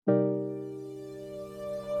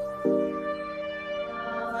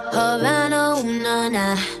Havana, ooh, na,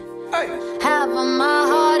 na. Half of my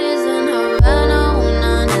heart is in Havana, ooh,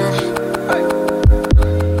 na, na.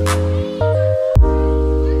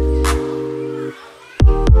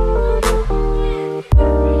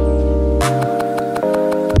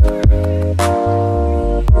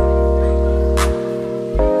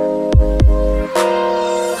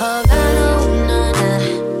 Havana, ooh, na, na.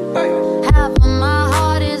 Half of my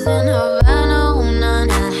heart is in Havana, ooh, na,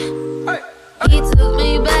 na. He took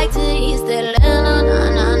me back to East Atlanta, na,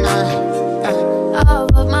 na, na. All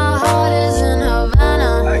of my heart is in Havana.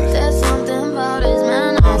 There's something about his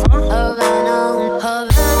manners. Havana,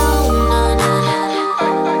 Havana, ooh, na, na.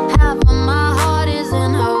 Half of my heart is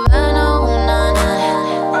in Havana, ooh, na, na.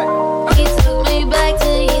 He took me back to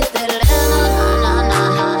East Atlanta, na, na,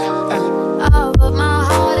 na. All of my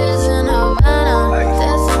heart is in Havana.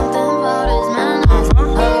 There's something about his manners.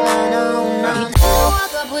 Havana, ooh, na, na. He didn't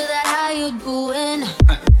walk up with that how you doing.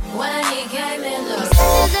 When he came in, there's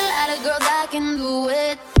a lot of girls that can do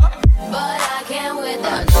it, but I can't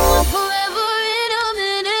without doing forever in a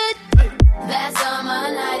minute. That summer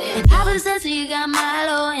night, it happened since he got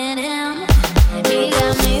Milo in him. He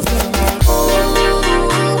got me feeling ooh.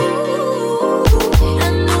 I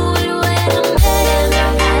knew it when I met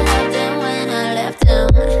him. I loved him when I left him.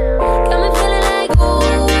 Got me feeling like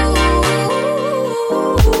ooh.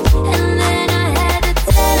 And then I had to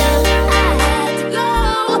tell him I had to go.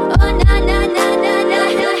 Oh, na na na na na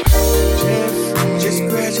na. Just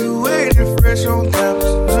graduated fresh on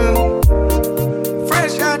campus.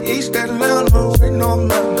 Fresh out East Atlanta, with no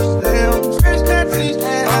mountains down. Fresh out East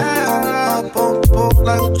Atlanta, up on the boat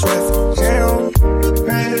like a traffic jam.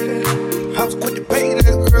 I was quick to pay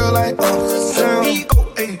that girl like sound. Here you go,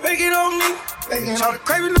 ayy, bake it on me. Shout the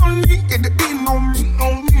craving on me, get the eating on me,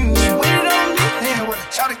 on me. Wait it on me,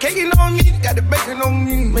 shout the caking on me, got the bacon on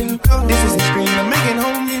me. This is extreme, I'm making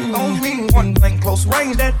on me. One blank close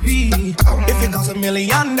range, that be. If it goes a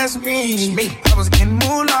million, that's me. I was getting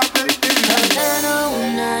moolah, baby. Havana,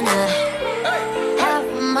 ooh, na, na. Half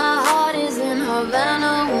of my heart is in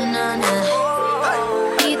Havana, ooh, na, na.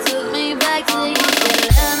 He took me back to East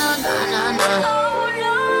Atlanta, na, na, na.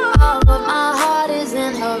 All of my heart is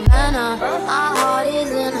in Havana. My heart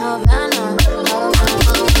is in Havana.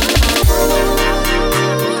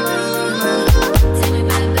 Take me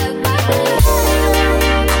back, back, back.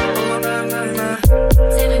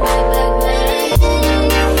 Take me back, back, back. Take me back, back,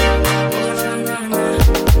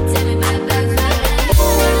 back. Take me back, back, back.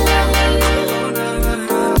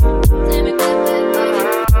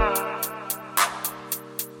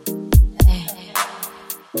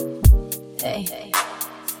 Hey, hey.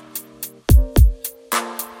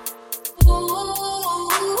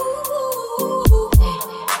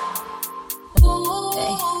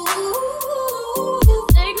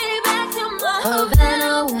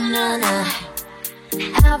 Havana, ooh, na, na.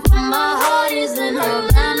 Half of my heart is in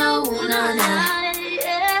Havana, ooh, na, na.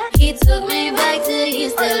 He took me back to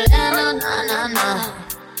East Atlanta, na, na, na.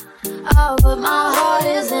 All of my heart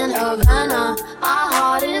is in Havana. My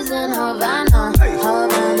heart is in Havana.